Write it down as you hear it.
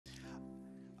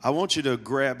I want you to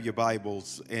grab your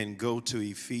Bibles and go to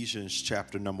Ephesians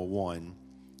chapter number 1.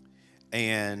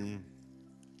 And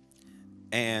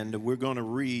we're going to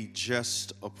read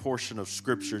just a portion of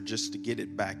scripture just to get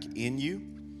it back in you.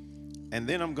 And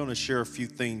then I'm going to share a few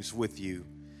things with you.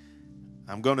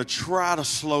 I'm going to try to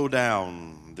slow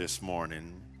down this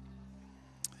morning,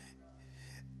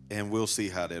 and we'll see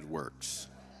how that works.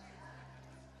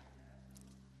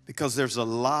 Because there's a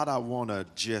lot I want to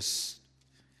just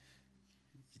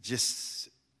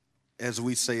as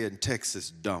we say in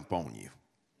Texas, dump on you.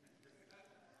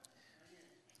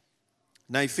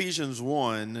 Now, Ephesians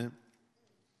 1,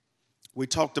 we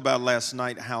talked about last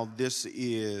night how this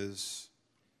is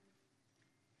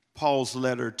Paul's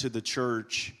letter to the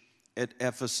church at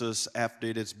Ephesus after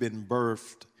it has been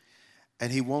birthed,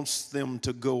 and he wants them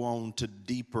to go on to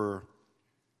deeper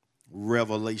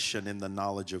revelation in the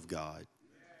knowledge of God.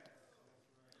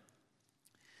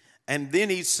 And then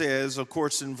he says, of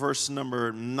course, in verse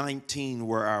number 19,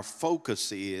 where our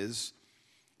focus is,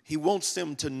 he wants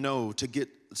them to know, to get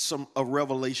a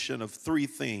revelation of three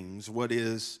things. What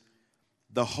is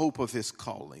the hope of his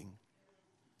calling?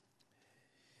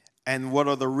 And what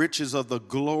are the riches of the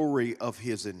glory of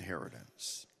his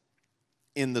inheritance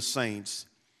in the saints?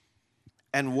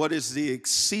 And what is the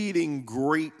exceeding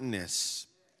greatness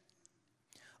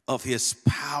of his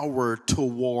power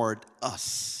toward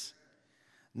us?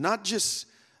 Not just,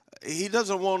 he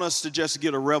doesn't want us to just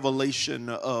get a revelation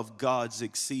of God's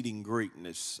exceeding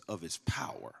greatness of his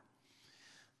power.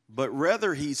 But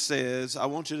rather, he says, I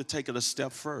want you to take it a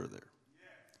step further.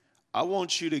 I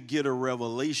want you to get a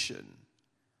revelation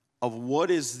of what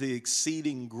is the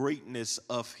exceeding greatness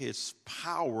of his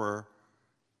power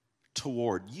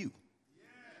toward you.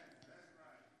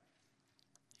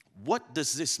 What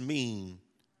does this mean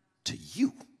to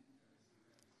you?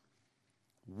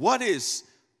 What is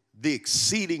the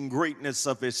exceeding greatness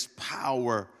of his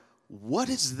power? What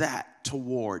is that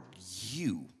toward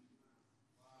you?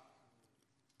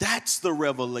 That's the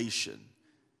revelation.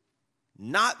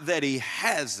 Not that he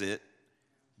has it,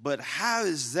 but how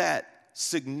is that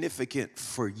significant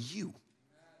for you?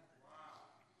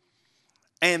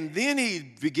 And then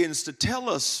he begins to tell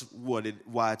us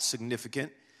why it's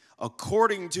significant.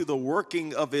 According to the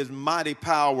working of his mighty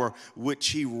power, which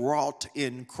he wrought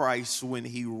in Christ when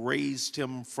he raised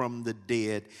him from the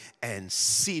dead and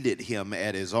seated him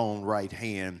at his own right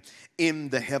hand in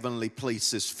the heavenly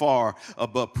places, far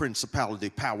above principality,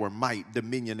 power, might,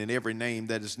 dominion, and every name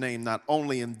that is named, not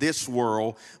only in this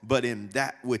world, but in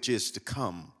that which is to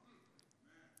come.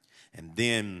 And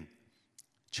then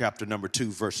chapter number 2,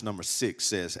 verse number 6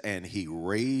 says, and he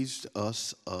raised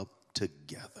us up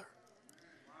together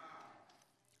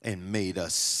and made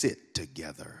us sit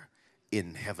together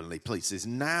in heavenly places.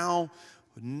 Now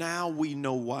we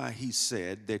know why he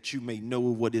said that you may know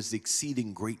what is the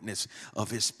exceeding greatness of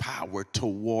his power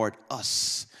toward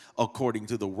us, according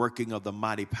to the working of the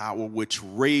mighty power which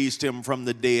raised him from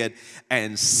the dead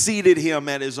and seated him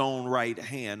at his own right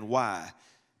hand. Why?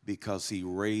 Because he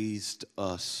raised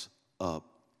us up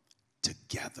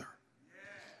together.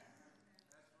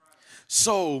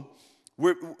 So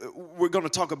we're going to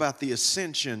talk about the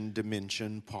ascension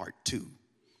dimension, part 2.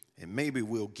 And maybe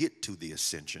we'll get to the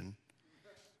ascension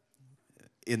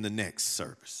in the next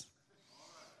service.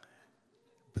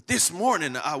 But this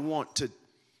morning, I want to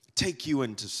take you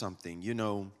into something. You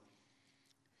know,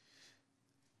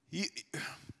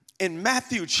 in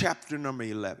Matthew chapter number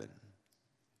 11,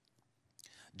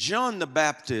 John the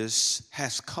Baptist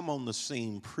has come on the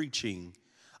scene preaching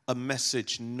a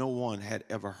message no one had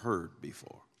ever heard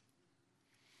before.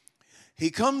 He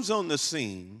comes on the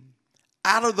scene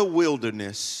out of the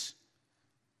wilderness,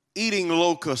 eating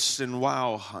locusts and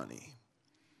wild honey.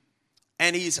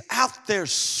 And he's out there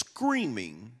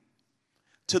screaming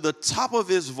to the top of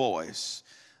his voice.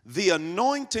 The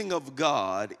anointing of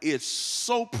God is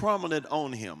so prominent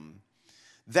on him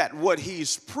that what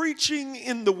he's preaching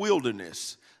in the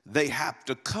wilderness, they have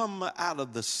to come out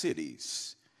of the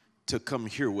cities to come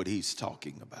hear what he's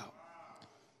talking about.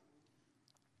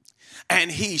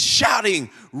 And he's shouting,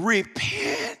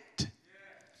 repent,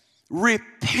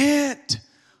 repent,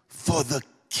 for the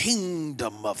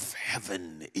kingdom of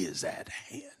heaven is at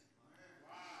hand.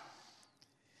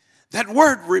 That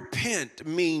word repent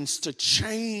means to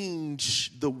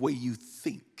change the way you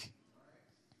think.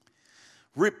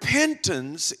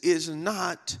 Repentance is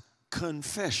not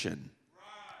confession.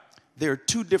 They're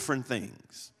two different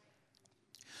things.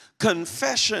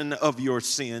 Confession of your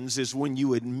sins is when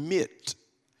you admit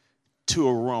to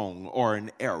a wrong or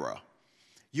an error.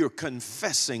 You're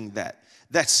confessing that.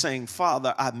 That's saying,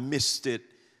 Father, I missed it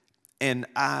and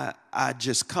I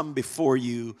just come before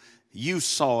you. You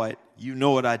saw it. You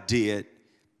know what I did.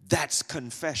 That's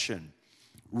confession.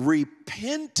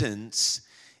 Repentance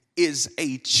is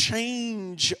a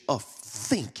change of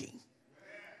thinking.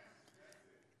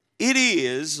 It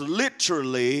is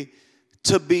literally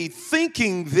to be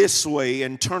thinking this way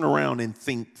and turn around and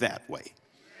think that way.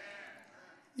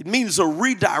 It means a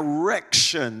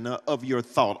redirection of your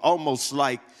thought, almost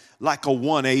like a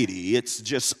 180. It's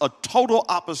just a total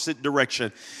opposite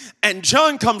direction. And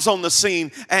John comes on the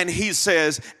scene and he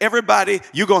says, everybody,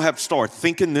 you're going to have to start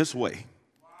thinking this way.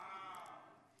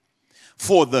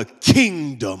 For the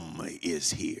kingdom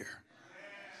is here.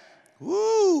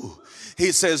 Woo.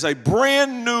 He says a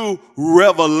brand new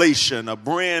revelation, a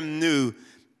brand new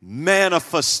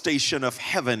manifestation of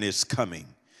heaven is coming.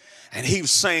 And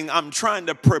he's saying, I'm trying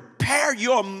to prepare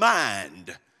your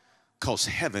mind because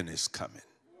heaven is coming.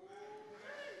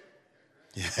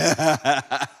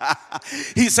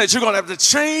 He said, you're going to have to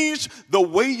change the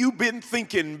way you've been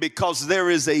thinking because there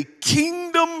is a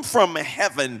kingdom from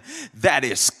heaven that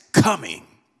is coming.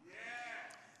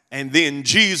 And then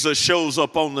Jesus shows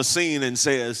up on the scene and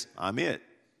says, I'm it.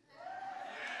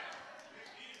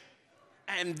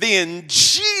 And then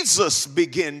Jesus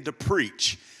began to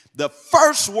preach. The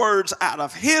first words out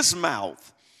of his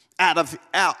mouth,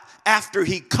 after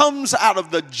he comes out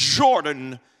of the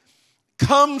Jordan,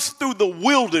 comes through the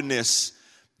wilderness,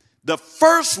 the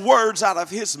first words out of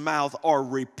his mouth are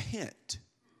repent,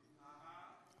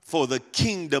 for the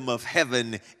kingdom of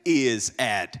heaven is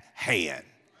at hand.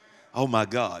 Oh my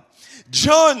God.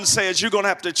 John says you're going to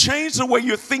have to change the way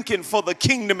you're thinking for the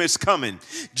kingdom is coming.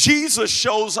 Jesus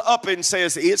shows up and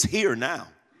says it's here now.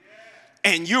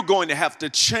 And you're going to have to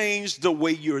change the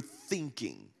way you're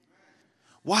thinking.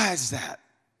 Why is that?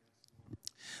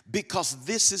 Because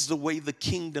this is the way the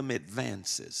kingdom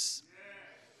advances.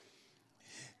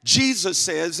 Jesus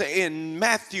says in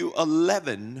Matthew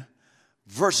 11,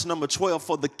 verse number 12,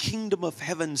 for the kingdom of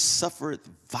heaven suffereth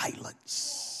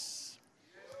violence,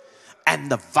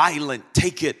 and the violent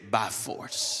take it by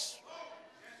force.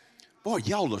 Boy,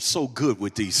 y'all are so good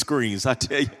with these screens, I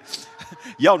tell you.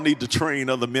 Y'all need to train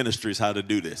other ministries how to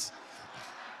do this.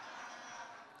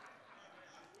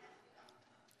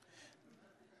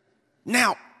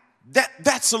 Now,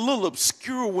 that's a little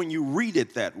obscure when you read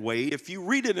it that way. If you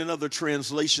read it in other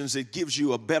translations, it gives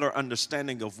you a better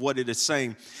understanding of what it is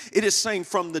saying. It is saying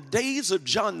from the days of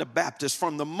John the Baptist,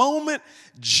 from the moment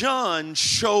John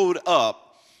showed up,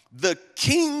 the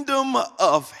kingdom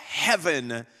of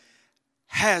heaven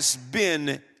has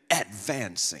been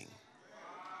advancing.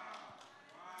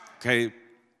 Okay.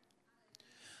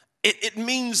 It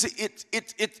means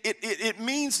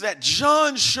that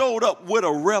John showed up with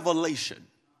a revelation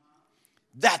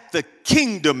that the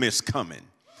kingdom is coming.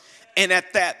 And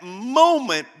at that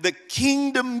moment, the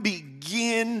kingdom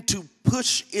began to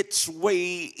push its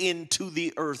way into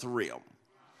the earth realm.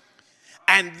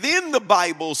 And then the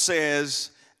Bible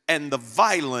says, and the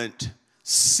violent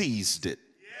seized it.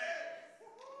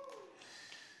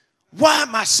 Why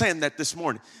am I saying that this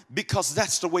morning? Because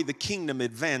that's the way the kingdom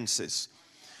advances.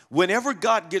 Whenever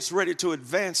God gets ready to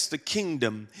advance the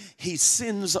kingdom, he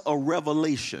sends a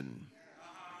revelation.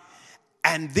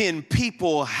 And then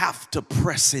people have to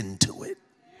press into it.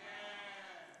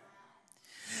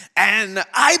 And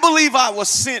I believe I was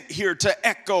sent here to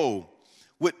echo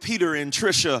with Peter and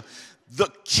Tricia the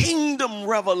kingdom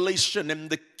revelation and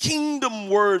the kingdom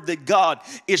word that God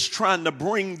is trying to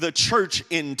bring the church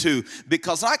into.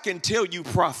 Because I can tell you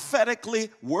prophetically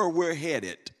where we're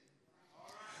headed.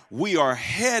 We are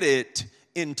headed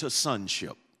into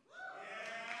sonship.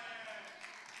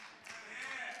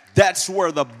 That's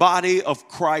where the body of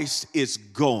Christ is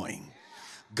going.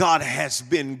 God has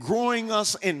been growing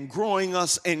us and growing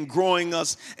us and growing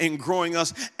us and growing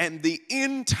us. And the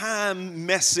end time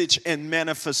message and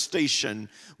manifestation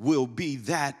will be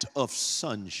that of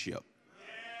sonship.